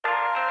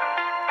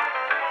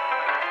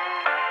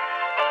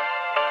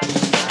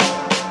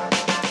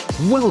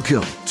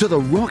Welcome to the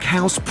Rock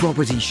House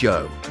Property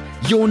Show,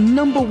 your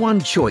number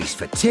one choice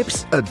for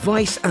tips,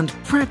 advice, and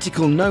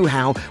practical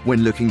know-how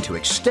when looking to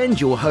extend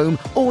your home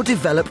or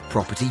develop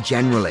property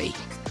generally.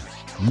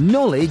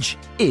 Knowledge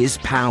is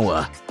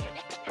power.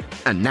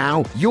 And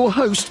now, your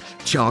host,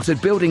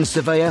 Chartered Building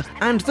Surveyor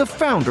and the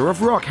founder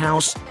of Rock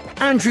House,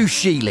 Andrew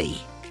Sheely.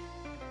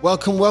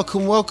 Welcome.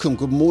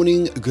 Good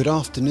morning, good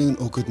afternoon,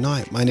 or good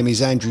night. My name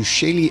is Andrew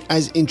Sheely,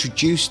 as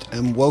introduced,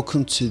 and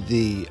welcome to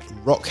the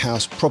Rock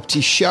House Property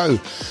Show,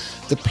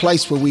 the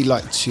place where we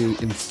like to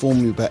inform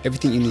you about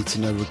everything you need to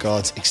know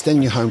regards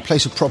extending your home,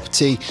 place of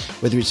property,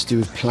 whether it's to do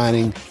with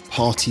planning,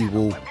 party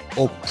wall,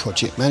 or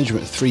project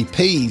management, 3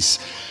 Ps.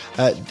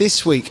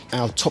 This week,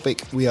 our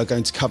topic we are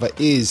going to cover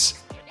is,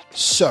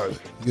 so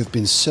you've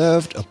been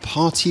served a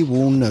party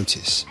wall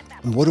notice,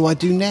 and what do I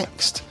do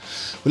next?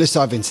 Well, let's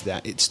dive into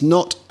that. It's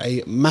not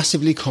a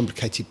massively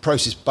complicated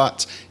process,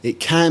 but it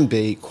can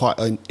be quite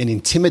an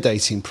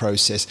intimidating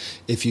process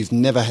if you've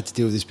never had to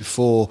deal with this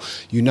before.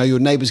 You know your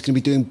neighbour's going to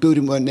be doing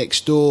building work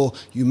next door.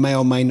 You may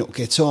or may not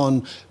get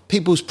on.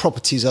 People's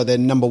properties are their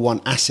number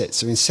one asset.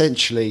 So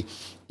essentially,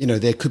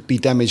 there could be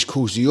damage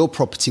caused to your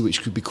property,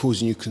 which could be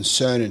causing you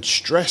concern and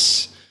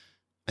stress,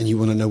 and you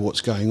want to know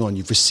what's going on.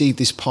 You've received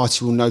this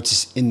party wall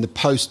notice in the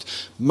post,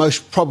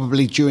 most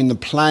probably during the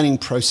planning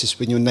process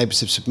when your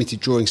neighbours have submitted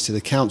drawings to the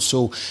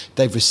council.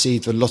 They've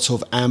received a lot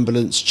of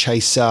ambulance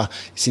chaser,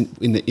 it's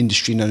in the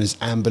industry known as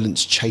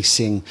ambulance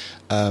chasing,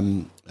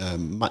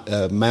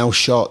 mail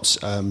shots,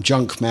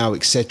 junk mail,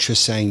 etc.,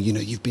 saying,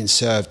 you've been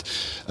served,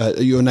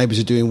 your neighbours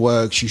are doing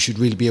works, you should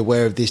really be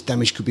aware of this,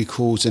 damage could be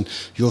caused, and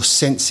your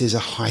senses are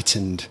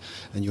heightened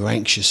and you're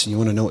anxious and you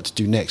want to know what to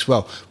do next.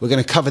 Well, we're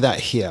going to cover that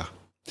here.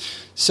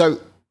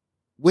 So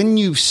when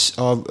you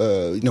are,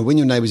 when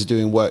your neighbours are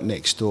doing work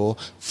next door,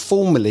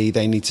 formally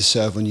they need to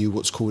serve on you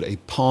what's called a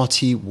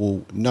party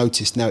wall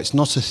notice. Now, it's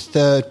not a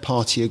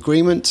third-party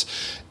agreement.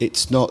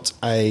 It's not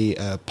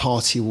a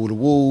party wall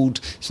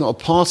award. It's not a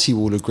party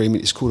wall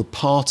agreement. It's called a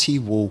party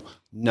wall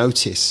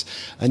notice.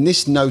 And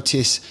this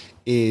notice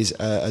is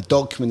a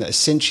document that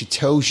essentially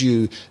tells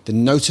you the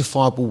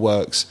notifiable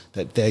works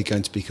that they're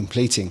going to be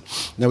completing.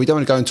 Now, we don't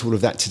want to go into all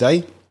of that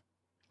today,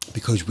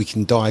 because we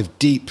can dive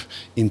deep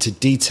into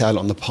detail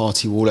on the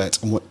party wall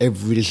act and what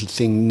every little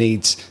thing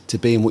needs to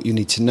be and what you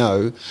need to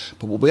know.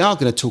 But what we are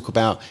going to talk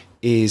about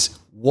is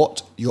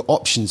what your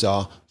options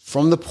are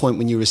from the point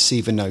when you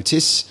receive a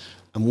notice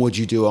and what do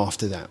you do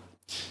after that.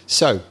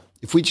 So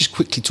if we just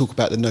quickly talk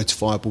about the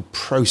notifiable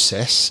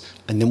process,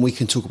 and then we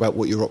can talk about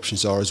what your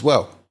options are as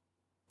well.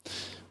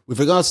 With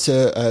regards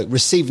to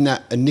receiving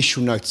that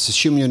initial notice,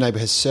 assuming your neighbour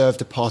has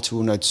served a party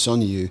wall notice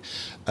on you,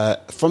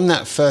 from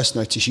that first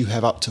notice you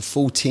have up to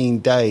 14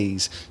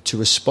 days to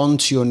respond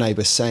to your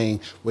neighbour saying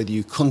whether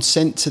you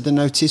consent to the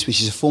notice,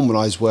 which is a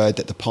formalised word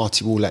that the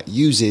Party Wall Act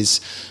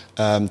uses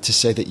to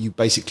say that you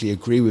basically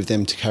agree with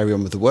them to carry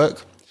on with the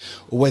work,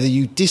 or whether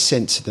you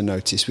dissent to the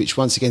notice, which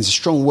once again is a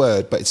strong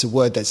word, but it's a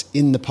word that's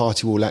in the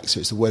Party Wall Act, so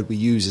it's the word we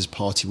use as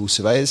party wall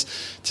surveyors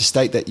to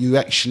state that you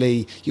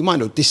might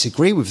not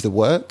disagree with the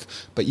work,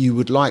 but you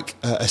would like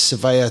a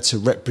surveyor to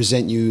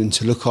represent you and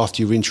to look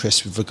after your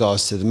interests with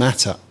regards to the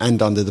matter and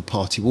under the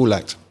Party Wall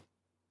Act.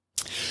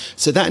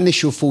 So that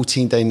initial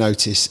 14-day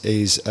notice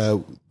is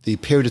the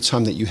period of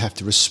time that you have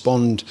to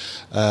respond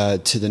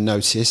to the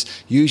notice.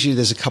 Usually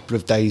there's a couple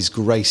of days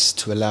grace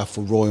to allow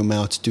for Royal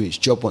Mail to do its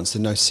job once the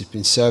notice has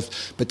been served,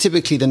 but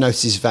typically the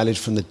notice is valid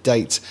from the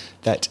date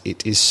that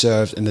it is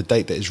served and the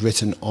date that is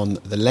written on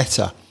the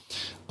letter.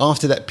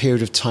 After that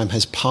period of time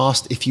has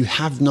passed, if you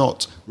have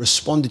not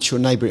responded to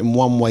your neighbour in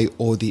one way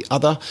or the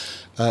other,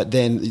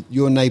 then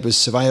your neighbour's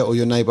surveyor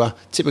or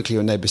typically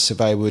your neighbour's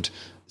surveyor would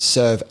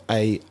serve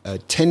a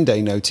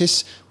 10-day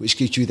notice, which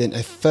gives you then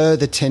a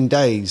further 10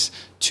 days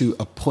to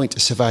appoint a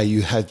surveyor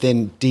you have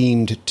then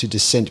deemed to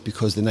dissent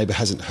because the neighbour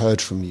hasn't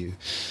heard from you.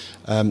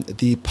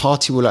 The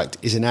Party Wall Act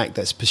is an act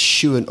that's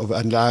pursuant of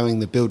allowing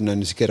the building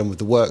owner to get on with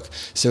the work.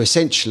 So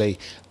essentially,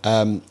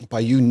 by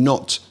you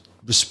not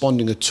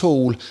responding at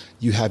all,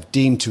 you have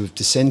deemed to have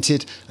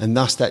dissented, and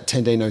thus that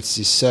 10-day notice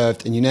is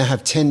served, and you now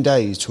have 10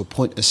 days to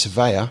appoint a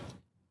surveyor.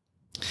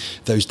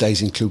 Those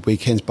days include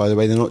weekends, by the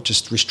way. They're not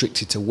just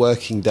restricted to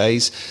working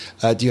days.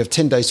 You have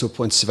 10 days to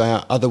appoint a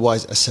surveyor.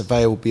 Otherwise, a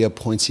surveyor will be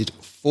appointed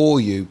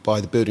for you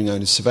by the building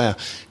owner's surveyor.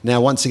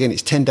 Now, once again,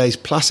 it's 10 days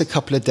plus a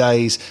couple of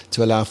days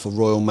to allow for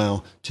Royal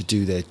Mail to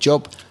do their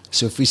job.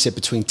 So if we said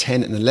between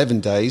 10 and 11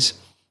 days,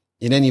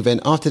 in any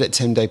event, after that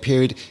 10-day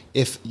period,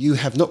 if you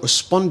have not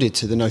responded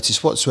to the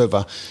notice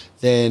whatsoever,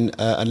 then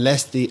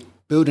unless the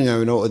building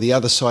owner or the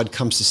other side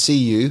comes to see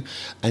you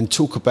and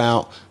talk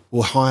about,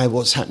 well, hi,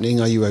 what's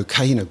happening? Are you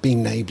okay?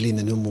 Being neighbourly in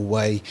the normal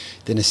way.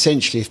 Then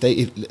essentially,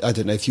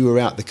 if you were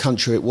out the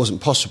country, it wasn't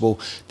possible,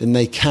 then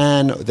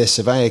their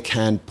surveyor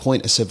can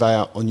point a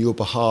surveyor on your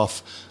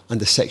behalf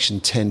under section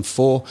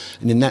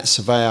 10.4, and then that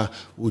surveyor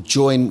will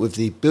join with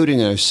the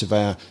building owner's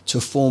surveyor to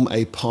form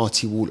a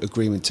party wall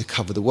agreement to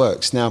cover the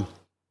works. Now,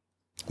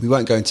 we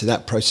won't go into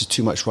that process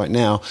too much right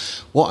now.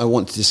 What I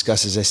want to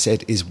discuss, as I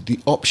said, is the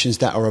options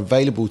that are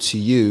available to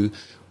you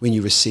when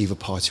you receive a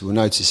party wall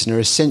notice. And there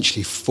are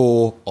essentially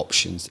 4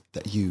 options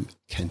that you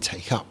can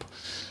take up.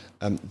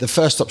 The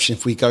first option,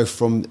 if we go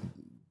from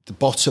the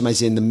bottom,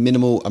 as in the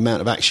minimal amount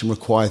of action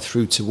required,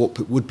 through to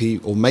what would be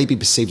or may be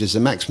perceived as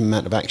the maximum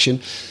amount of action.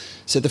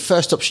 So the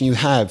first option you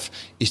have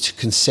is to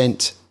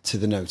consent to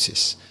the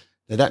notice.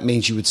 Now that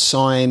means you would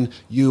sign,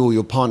 you or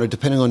your partner,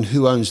 depending on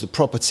who owns the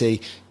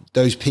property,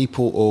 those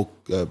people or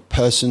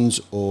persons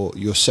or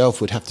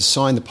yourself would have to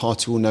sign the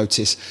party wall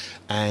notice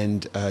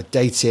and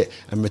date it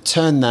and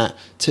return that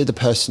to the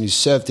person who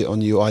served it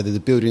on you, either the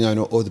building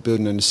owner or the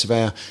building owner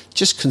surveyor,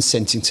 just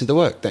consenting to the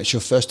work. That's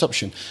your first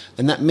option.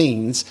 And that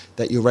means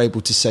that you're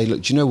able to say,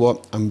 look, do you know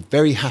what? I'm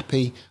very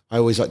happy. I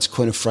always like to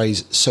coin a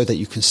phrase so that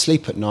you can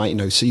sleep at night,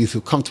 so you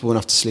feel comfortable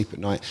enough to sleep at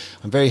night.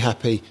 I'm very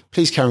happy.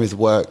 Please carry on with the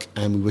work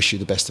and we wish you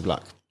the best of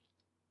luck.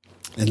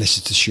 And let's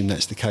just assume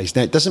that's the case.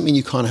 Now, it doesn't mean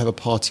you can't have a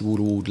party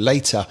wall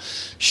later.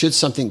 Should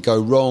something go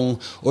wrong,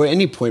 or at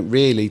any point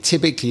really,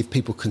 typically if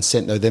people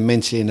consent, though, they're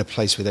mentally in a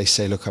place where they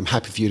say, look, I'm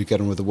happy for you to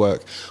get on with the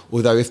work.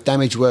 Although if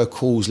damage were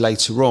caused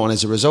later on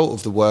as a result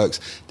of the works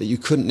that you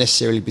couldn't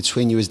necessarily,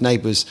 between you as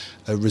neighbours,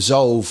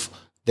 resolve,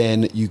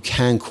 then you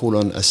can call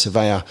on a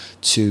surveyor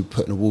to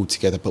put a wall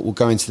together. But we'll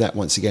go into that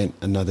once again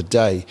another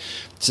day.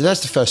 So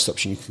that's the first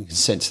option. You can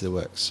consent to the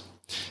works.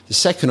 The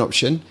second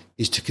option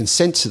is to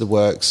consent to the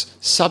works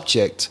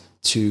subject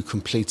to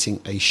completing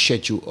a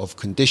schedule of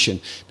condition.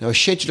 Now, a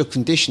schedule of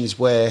condition is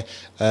where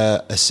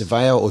a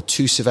surveyor or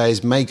 2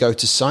 surveyors may go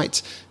to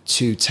site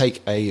to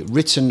take a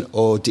written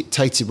or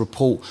dictated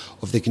report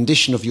of the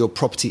condition of your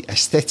property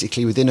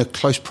aesthetically within a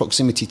close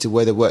proximity to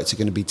where the works are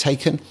going to be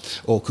taken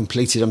or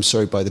completed,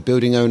 by the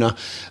building owner.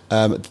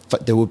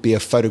 There would be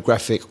a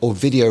photographic or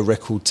video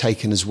record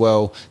taken as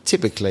well,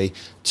 typically,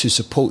 to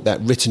support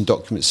that written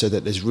document so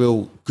that there's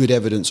real good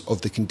evidence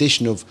of the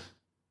condition of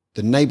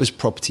the neighbour's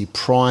property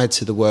prior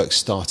to the work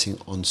starting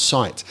on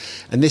site.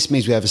 And this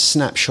means we have a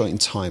snapshot in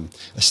time,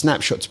 a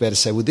snapshot to be able to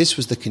say, well, this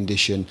was the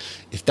condition.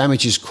 If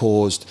damage is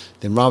caused,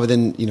 then rather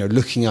than,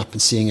 looking up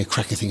and seeing a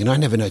crack and thinking, I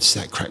never noticed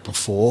that crack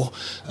before,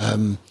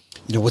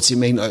 what's it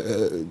mean?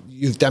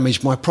 You've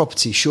damaged my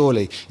property,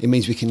 surely. It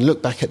means we can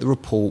look back at the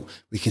report,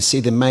 we can see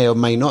there may or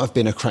may not have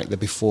been a crack there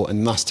before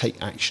and thus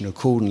take action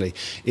accordingly.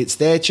 It's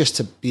there just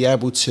to be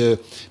able to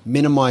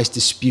minimise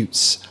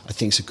disputes, I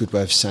think is a good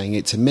way of saying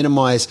it, to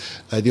minimise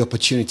the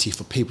opportunity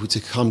for people to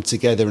come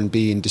together and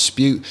be in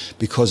dispute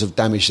because of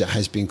damage that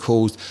has been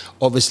caused.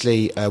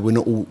 Obviously, we're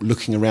not all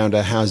looking around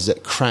our houses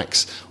at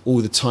cracks all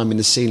the time in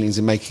the ceilings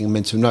and making a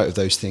mental note of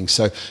those things.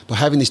 So by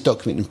having this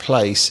document in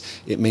place,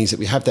 it means that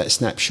we have that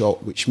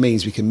snapshot, which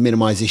means we can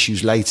minimise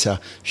issues later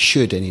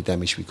should any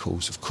damage be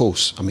caused. Of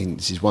course,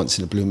 this is once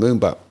in a blue moon,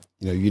 but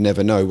you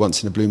never know.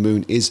 Once in a blue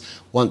moon is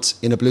once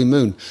in a blue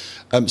moon.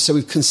 So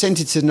we've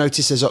consented to the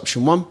notice as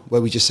option 1,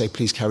 where we just say,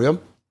 please carry on.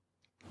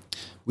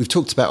 We've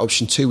talked about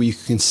option 2, where you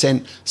can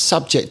consent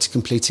subject to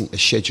completing a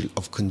schedule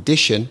of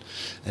condition.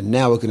 And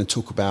now we're going to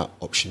talk about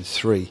option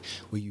 3,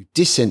 where you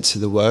dissent to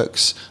the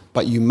works,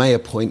 but you may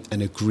appoint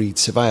an agreed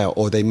surveyor,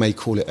 or they may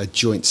call it a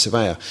joint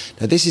surveyor.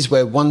 Now, this is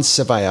where one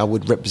surveyor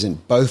would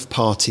represent both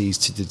parties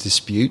to the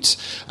dispute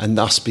and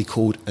thus be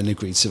called an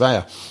agreed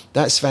surveyor.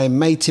 That surveyor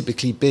may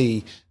typically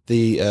be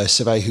the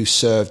surveyor who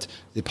served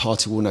the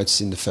party wall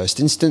notice in the first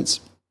instance.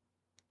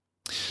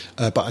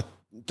 But I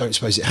don't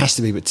suppose it has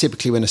to be, but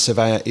typically when a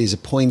surveyor is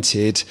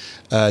appointed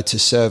to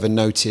serve a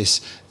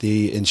notice,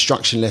 the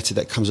instruction letter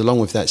that comes along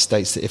with that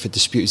states that if a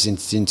dispute is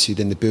entered into,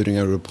 then the building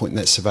owner will appoint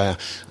that surveyor.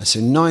 And so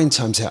 9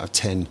 times out of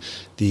 10,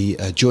 the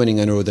adjoining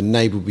owner or the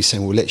neighbour will be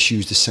saying, well, let's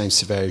use the same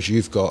surveyor as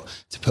you've got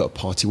to put a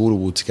party wall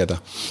award together.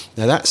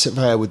 Now, that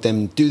surveyor would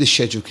then do the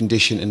scheduled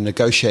condition and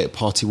negotiate a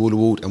party wall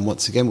award. And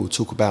once again, we'll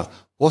talk about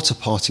what a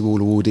party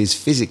wall award is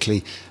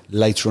physically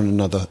later on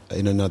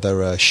in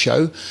another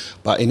show.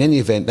 But in any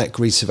event, that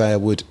agreed surveyor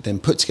would then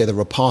put together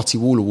a party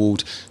wall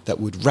award that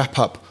would wrap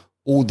up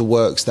all the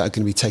works that are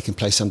going to be taking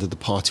place under the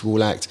Party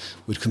Wall Act,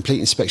 would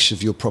complete inspection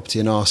of your property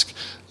and ask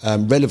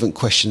relevant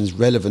questions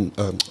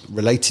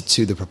related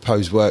to the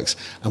proposed works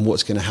and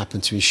what's going to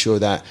happen to ensure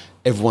that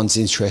everyone's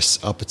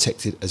interests are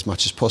protected as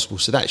much as possible.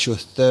 So that's your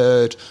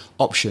third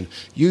option.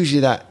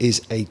 Usually that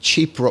is a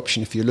cheaper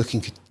option if you're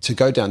looking to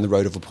go down the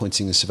road of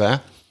appointing a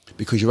surveyor,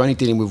 because you're only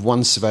dealing with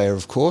one surveyor,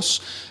 of course.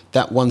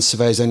 That one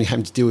surveyor is only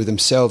having to deal with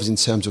themselves in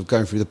terms of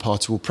going through the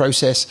party wall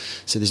process.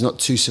 So there's not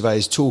 2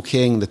 surveyors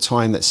talking, the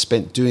time that's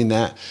spent doing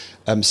that.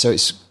 So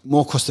it's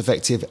more cost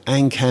effective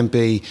and can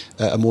be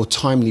a more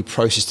timely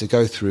process to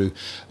go through,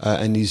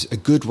 and is a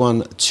good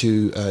one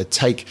to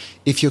take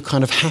if you're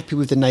kind of happy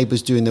with the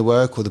neighbours doing their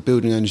work or the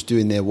building owners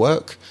doing their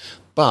work.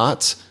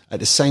 But at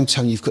the same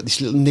time, you've got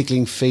this little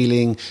niggling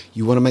feeling.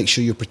 You want to make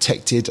sure you're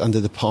protected under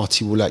the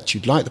Party Wall Act.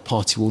 You'd like the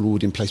Party Wall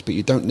Award in place, but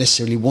you don't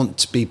necessarily want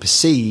to be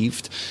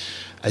perceived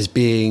as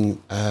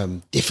being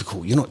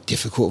difficult. You're not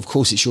difficult. Of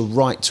course, it's your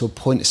right to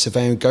appoint a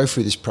surveyor and go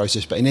through this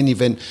process. But in any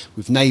event,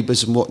 with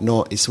neighbours and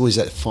whatnot, it's always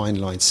that fine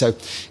line. So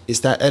it's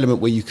that element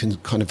where you can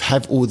kind of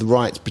have all the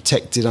rights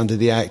protected under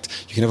the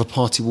Act. You can have a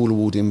party wall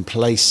award in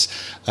place,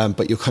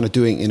 but you're kind of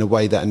doing it in a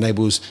way that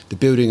enables the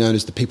building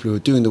owners, the people who are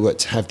doing the work,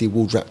 to have the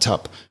award wrapped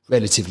up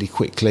relatively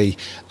quickly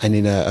and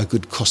in a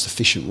good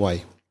cost-efficient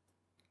way.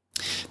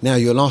 Now,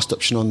 your last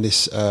option on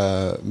this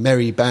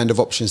merry band of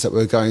options that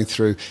we're going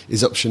through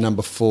is option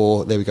number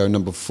 4. There we go,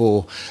 number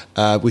 4,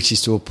 which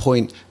is to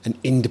appoint an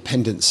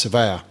independent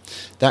surveyor.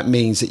 That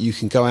means that you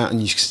can go out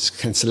and you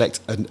can select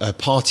a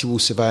party wall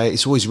surveyor.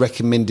 It's always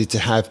recommended to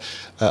have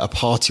a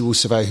party wall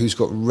surveyor who's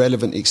got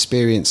relevant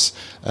experience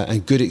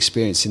and good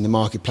experience in the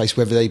marketplace,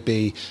 whether they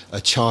be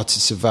a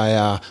chartered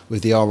surveyor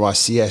with the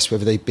RICS,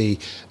 whether they be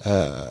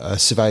a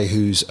surveyor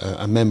who's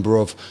a member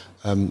of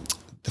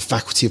the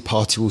faculty of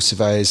party wall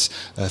surveyors,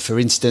 for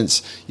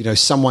instance,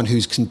 someone who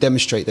can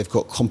demonstrate they've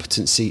got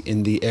competency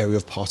in the area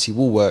of party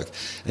wall work,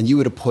 and you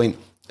would appoint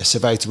a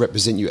surveyor to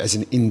represent you as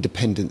an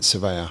independent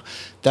surveyor.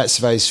 That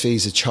surveyor's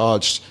fees are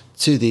charged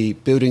to the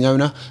building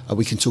owner.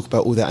 We can talk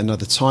about all that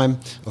another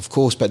time, of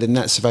course, but then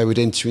that surveyor would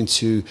enter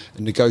into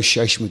a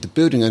negotiation with the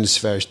building owner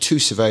surveyors, 2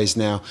 surveyors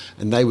now,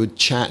 and they would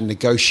chat and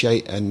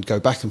negotiate and go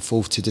back and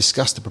forth to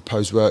discuss the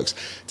proposed works,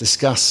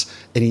 discuss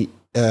any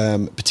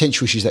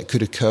potential issues that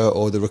could occur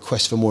or the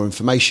request for more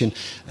information,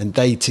 and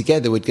they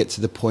together would get to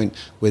the point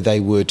where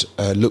they would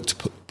look to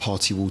put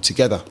party wall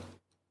together.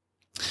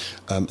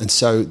 And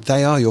so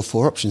they are your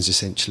 4 options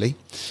essentially.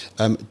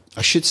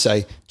 I should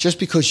say, just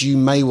because you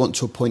may want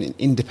to appoint an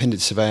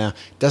independent surveyor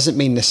doesn't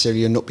mean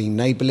necessarily you're not being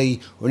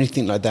neighbourly or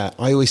anything like that.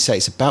 I always say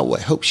it's about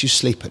what helps you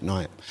sleep at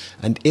night.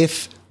 And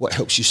if what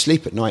helps you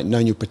sleep at night,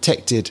 knowing you're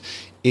protected,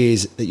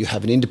 is that you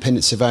have an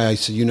independent surveyor,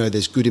 so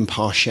there's good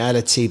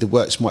impartiality, the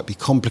works might be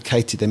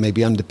complicated, they may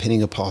be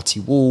underpinning a party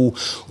wall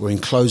or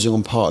enclosing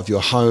on part of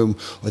your home,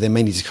 or they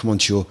may need to come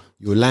onto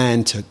your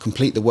land to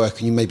complete the work,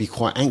 and you may be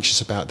quite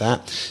anxious about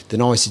that, then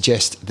I would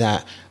suggest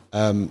that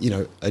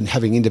and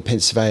having an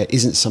independent surveyor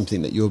isn't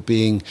something that you're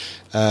being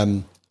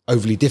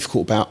overly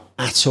difficult about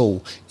at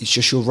all. It's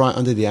just your right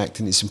under the Act,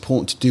 and it's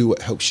important to do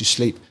what helps you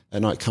sleep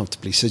at night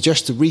comfortably. So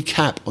just to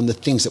recap on the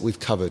things that we've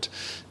covered.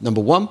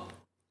 Number 1,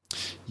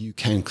 you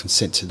can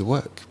consent to the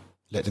work.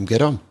 Let them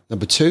get on.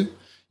 Number 2,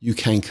 you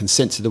can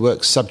consent to the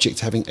work subject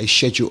to having a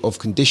schedule of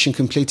condition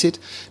completed.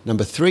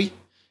 Number 3,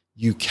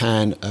 you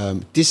can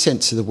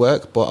dissent to the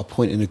work by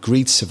appointing an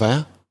agreed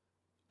surveyor.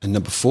 And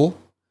number 4,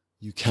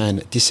 you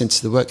can dissent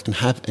to the work and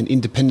have an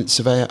independent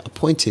surveyor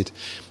appointed.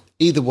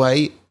 Either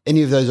way,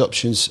 any of those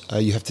options,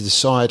 you have to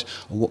decide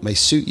on what may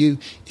suit you.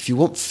 If you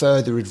want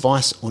further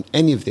advice on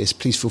any of this,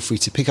 please feel free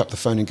to pick up the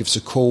phone and give us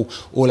a call.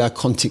 All our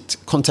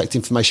contact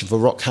information for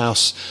Rock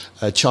House,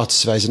 Chartered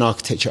Surveyors and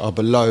Architecture are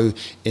below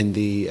in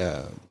the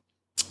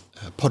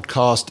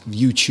podcast,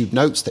 YouTube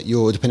notes that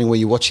depending where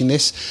you're watching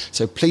this.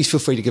 So please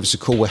feel free to give us a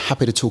call. We're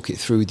happy to talk it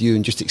through with you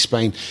and just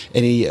explain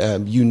any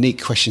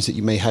unique questions that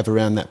you may have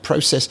around that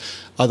process.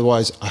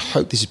 Otherwise, I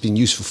hope this has been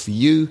useful for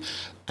you,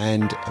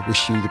 and I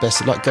wish you the best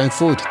of luck going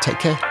forward. Take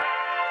care.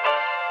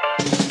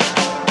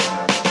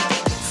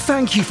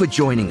 Thank you for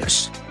joining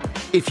us.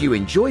 If you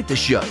enjoyed the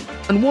show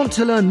and want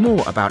to learn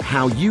more about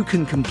how you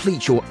can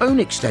complete your own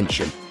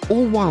extension,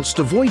 all whilst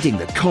avoiding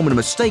the common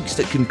mistakes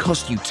that can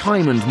cost you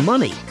time and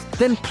money,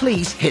 then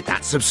please hit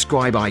that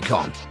subscribe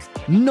icon.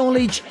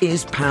 Knowledge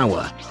is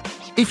power.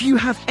 If you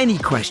have any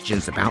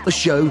questions about the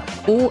show,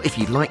 or if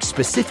you'd like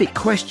specific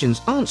questions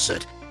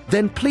answered,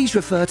 then please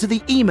refer to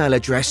the email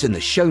address in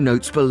the show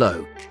notes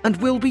below, and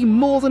we'll be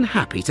more than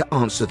happy to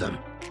answer them.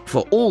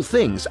 For all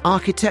things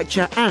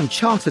architecture and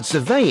chartered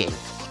surveying,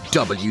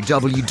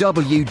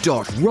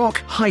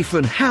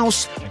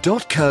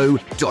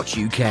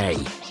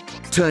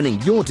 www.rock-house.co.uk.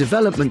 Turning your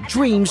development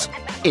dreams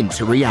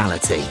into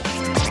reality.